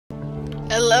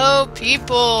Hello,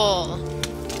 people!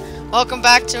 Welcome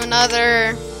back to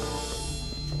another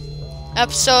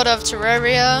episode of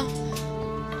Terraria.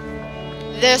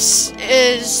 This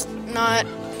is not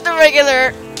the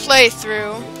regular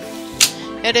playthrough.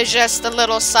 It is just a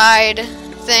little side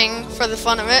thing for the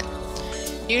fun of it,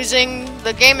 using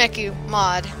the gameiki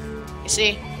mod. You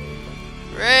see?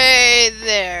 Right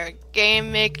there.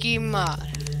 Gameiki mod.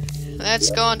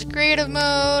 Let's go into creative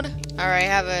mode. Alright,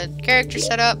 have a character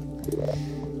set up.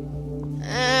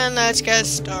 And let's get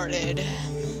started.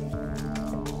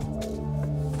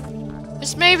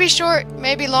 This may be short,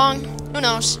 maybe long, who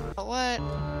knows? What?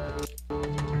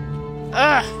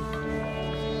 Ugh!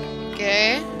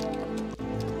 Okay.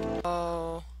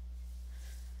 Oh.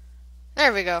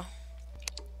 There we go.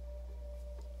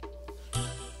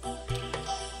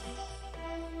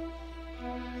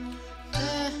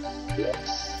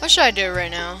 What should I do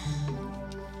right now?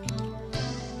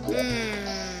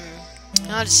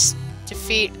 I'll just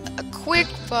defeat a quick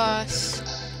boss.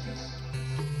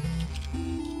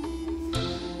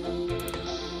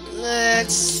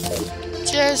 Let's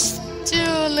just do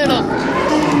a little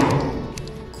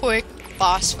quick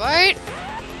boss fight.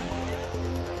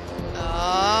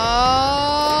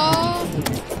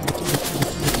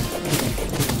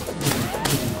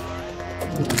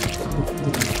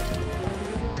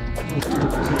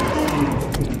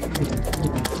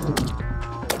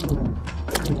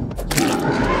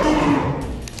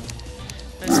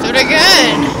 Let's do it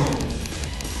again.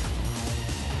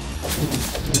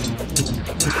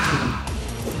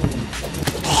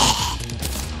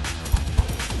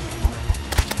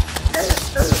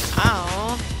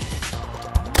 Ow.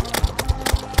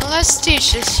 Well, let's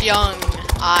teach this young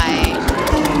eye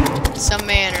some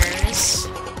manners.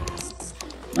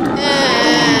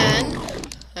 And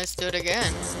let's do it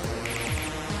again.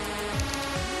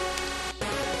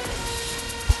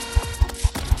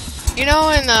 You know,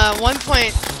 in the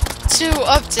 1.2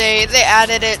 update, they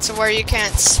added it to where you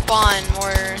can't spawn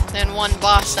more than one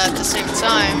boss at the same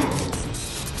time.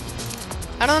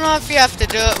 I don't know if you have to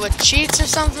do it with cheats or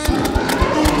something.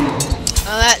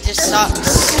 Oh, that just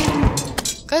sucks.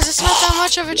 Because it's not that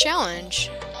much of a challenge.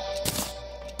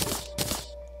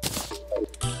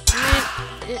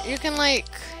 I mean, you can like,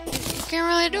 you can't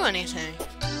really do anything.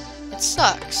 It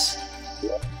sucks.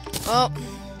 Well.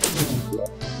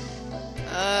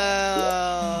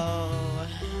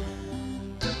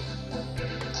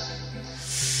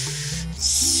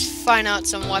 Let's find out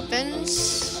some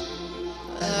weapons.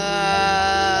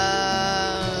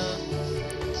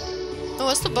 Oh,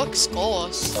 what's the book?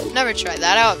 Skulls. Never tried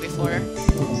that out before.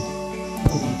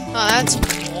 Oh, that's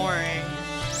boring.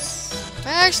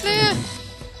 Actually, yeah.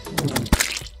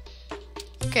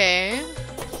 Okay.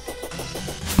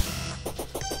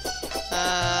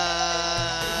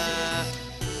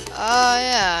 Oh,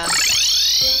 yeah.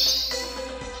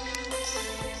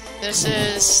 This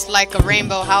is like a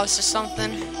rainbow house or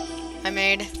something I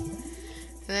made.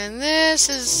 And then this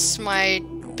is my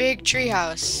big tree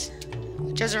house,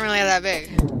 which isn't really that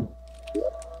big.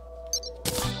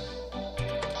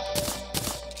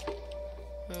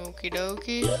 Okie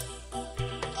dokie.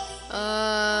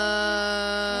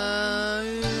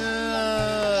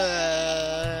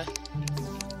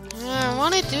 I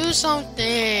want to do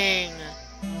something.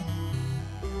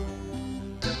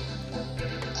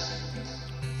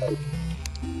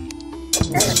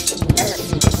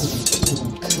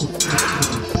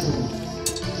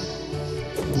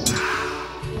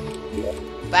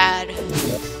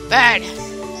 Bad.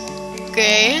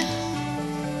 Okay.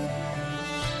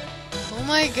 Oh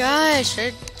my gosh,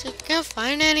 I can't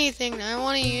find anything I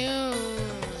want to use.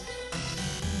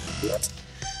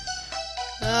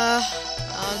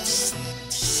 I'll just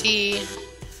see.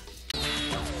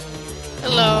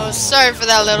 Hello, sorry for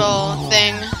that little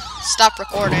thing. Stop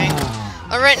recording.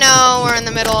 But right now we're in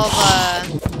the middle of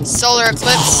a solar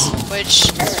eclipse, which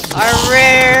are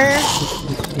rare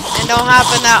and don't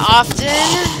happen that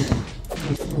often.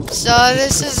 So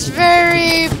this is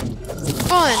very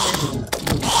fun.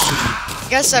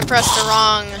 Guess I pressed the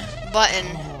wrong button.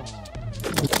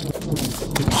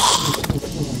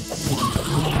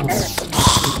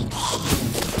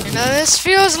 You know, this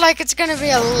feels like it's gonna be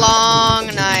a long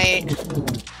night.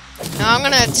 Now I'm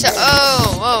gonna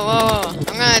whoa. I'm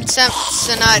gonna attempt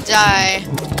to not die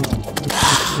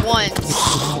once.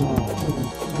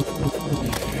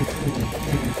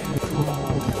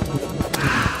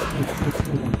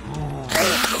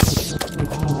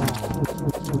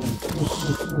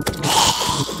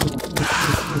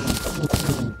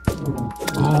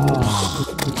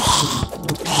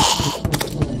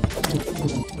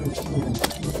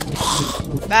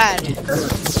 Bad.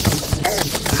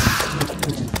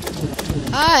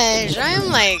 gosh, I am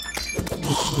like...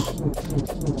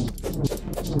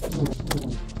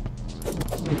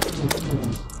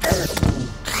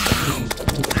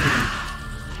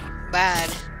 bad.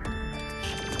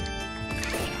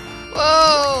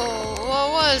 Whoa!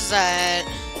 What was that?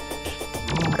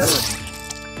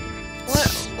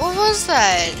 What was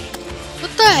that?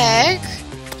 What the heck?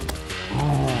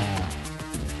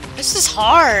 This is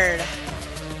hard.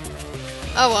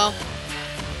 Oh well.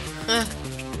 Huh.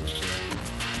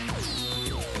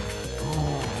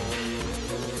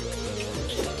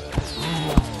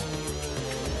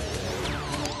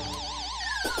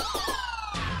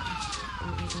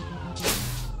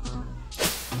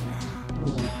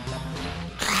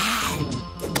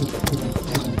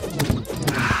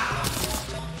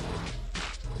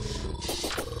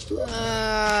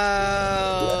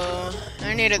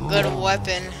 I need a good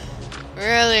weapon.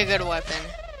 Really good weapon.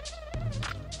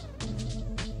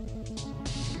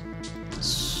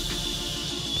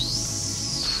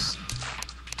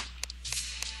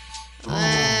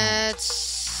 Let's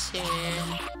see.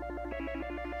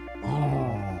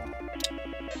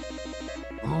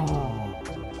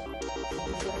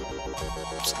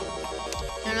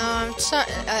 You know,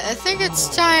 I think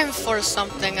it's time for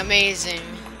something amazing.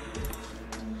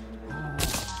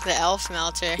 The elf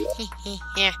melter.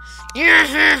 Yeah.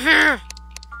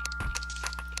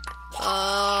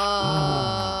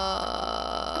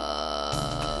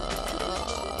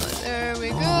 There we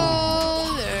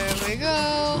go. There we go.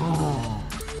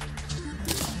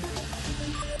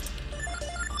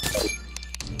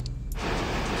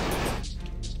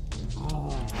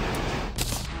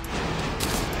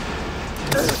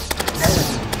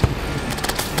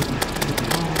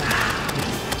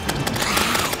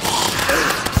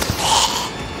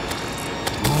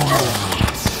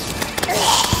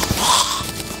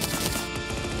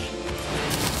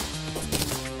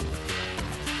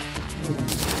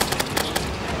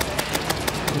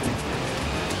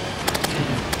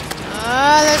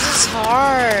 This is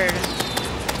hard.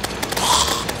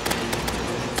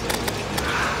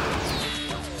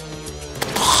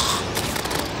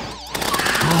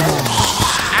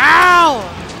 Ow!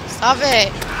 Stop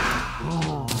it.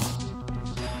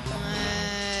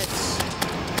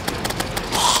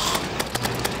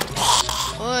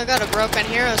 Oh, I got a broken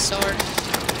hero sword.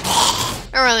 I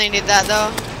don't really need that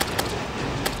though.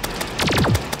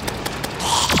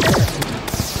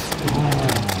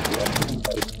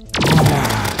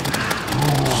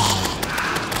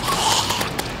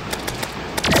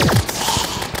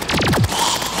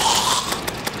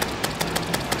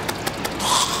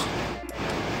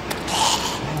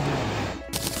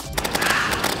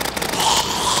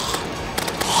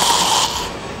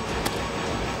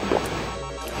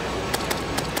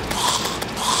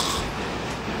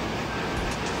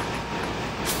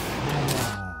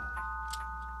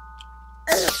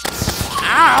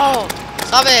 Ow!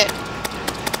 Stop it!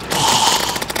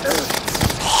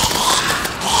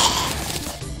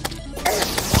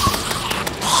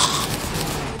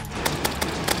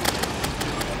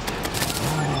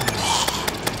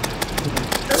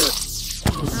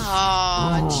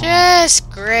 Oh, just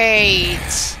great.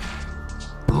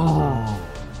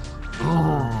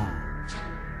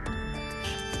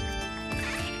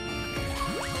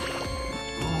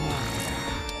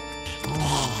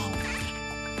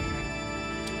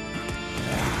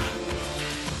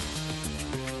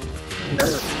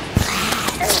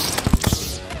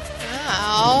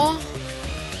 Ow.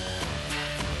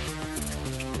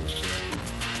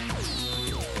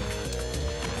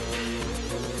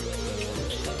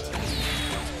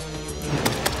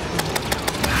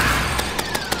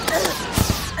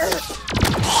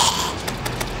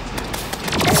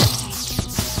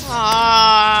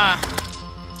 Ah,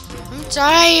 I'm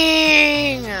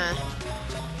dying.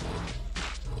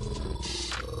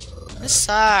 This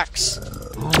sucks.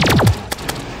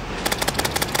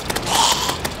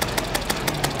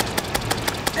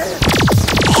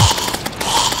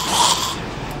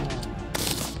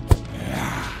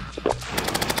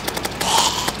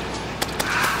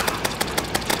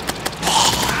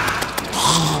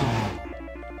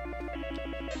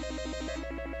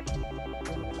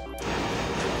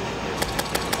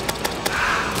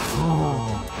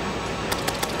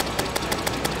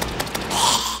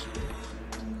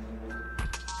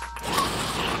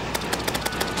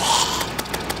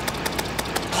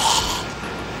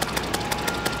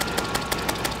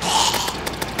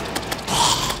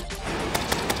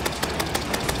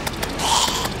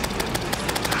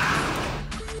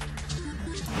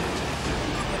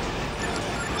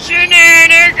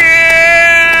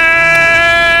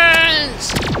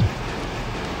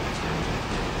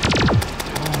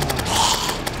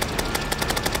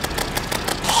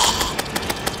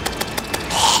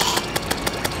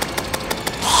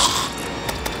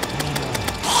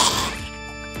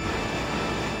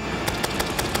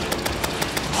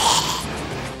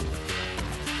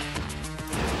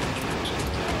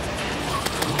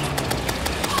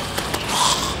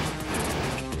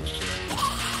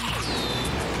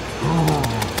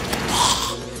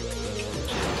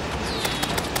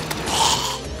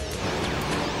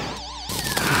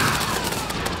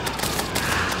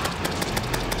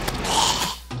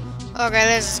 Okay,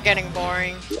 this is getting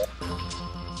boring.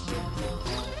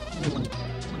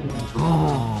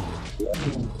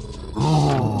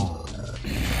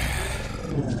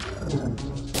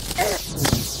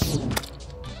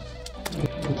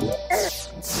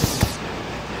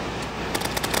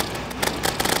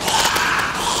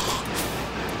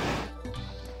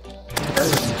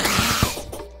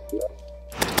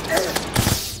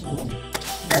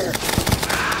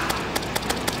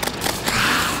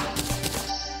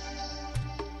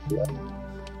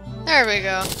 There we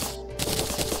go.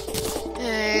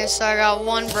 Okay, so I got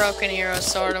one broken hero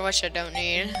sword, which I don't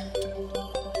need.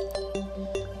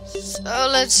 So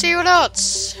let's see what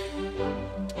else.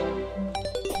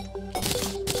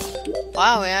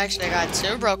 Wow, we actually got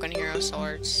 2 broken hero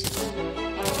swords.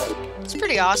 It's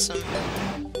pretty awesome.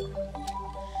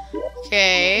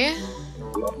 Okay.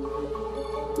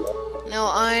 Now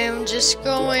I'm just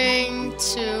going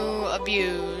to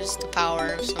abuse the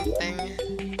power of something.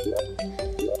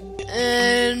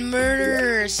 And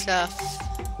murder stuff.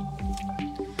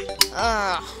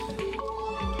 Ugh.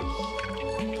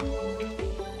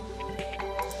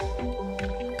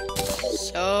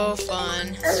 So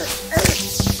fun.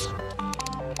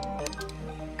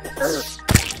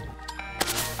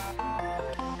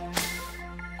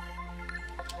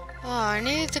 Oh, I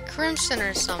need the crimson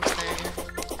or something.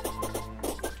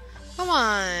 Come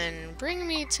on, bring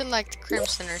me to like the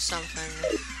crimson or something.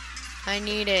 I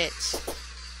need it.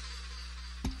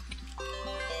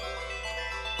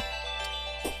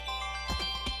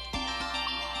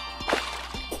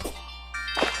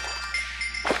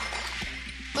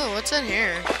 Oh, what's in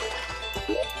here?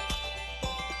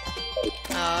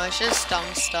 Oh, it's just dumb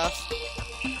stuff.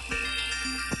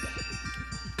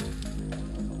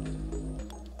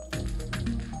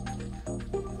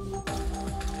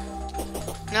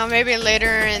 Now maybe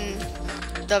later in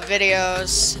the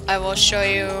videos I will show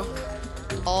you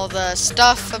all the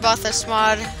stuff about this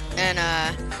mod and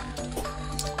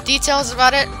details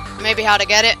about it, maybe how to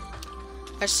get it,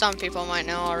 or some people might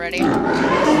know already.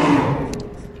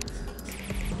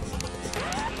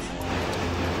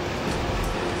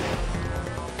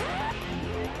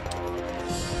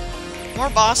 More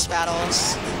boss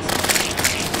battles.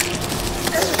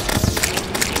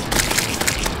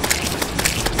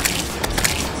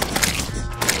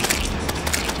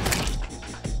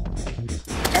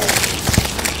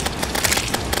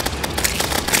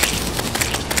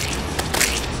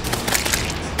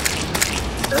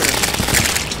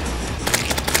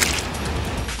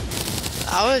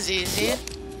 That was easy.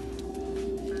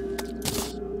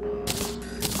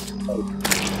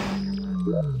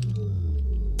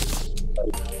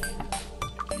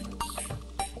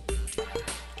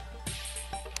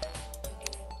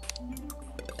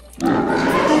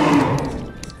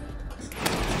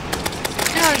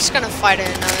 I'm just gonna fight it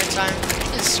another time.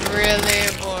 It's really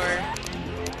bored.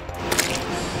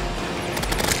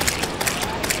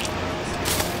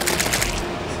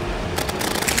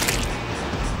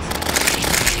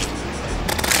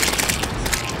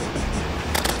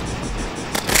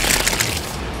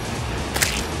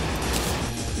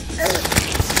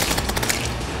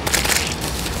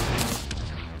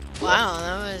 Wow,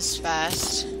 that was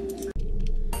fast.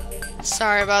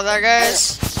 Sorry about that,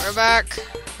 guys. We're back.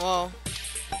 Whoa.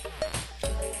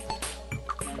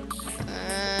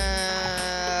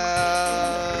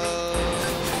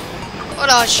 What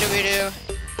else should we do?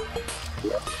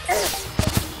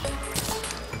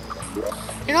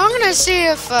 You know, I'm gonna see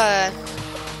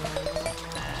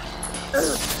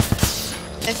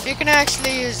if you can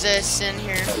actually use this in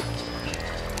here.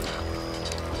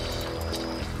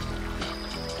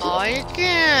 Oh, you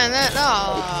can.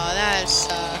 That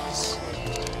sucks.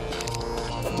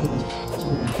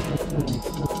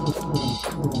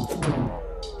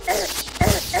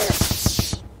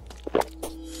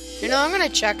 You know, I'm gonna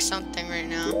check something right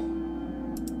now.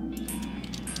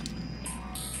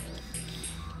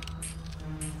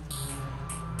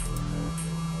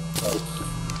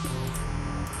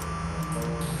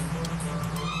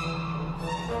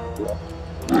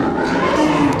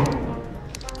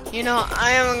 You know,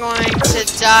 I am going to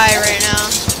die right now.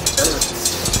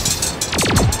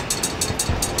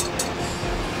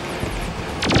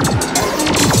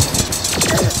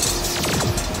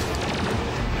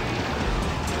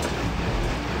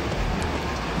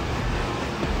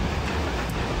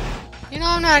 You know,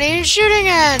 I'm not even shooting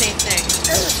at anything.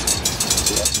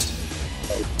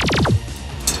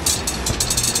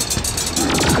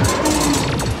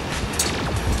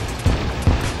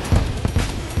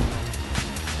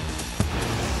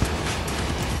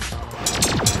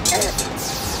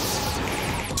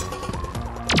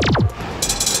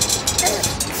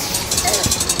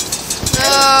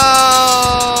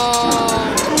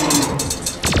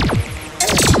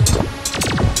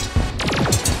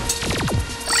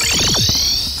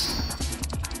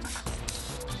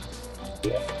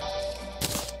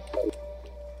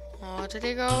 Oh, did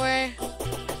he go away?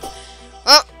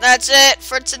 Well, that's it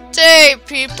for today,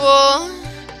 people.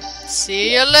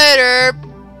 See you later.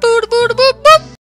 Boop, boop, boop, boop.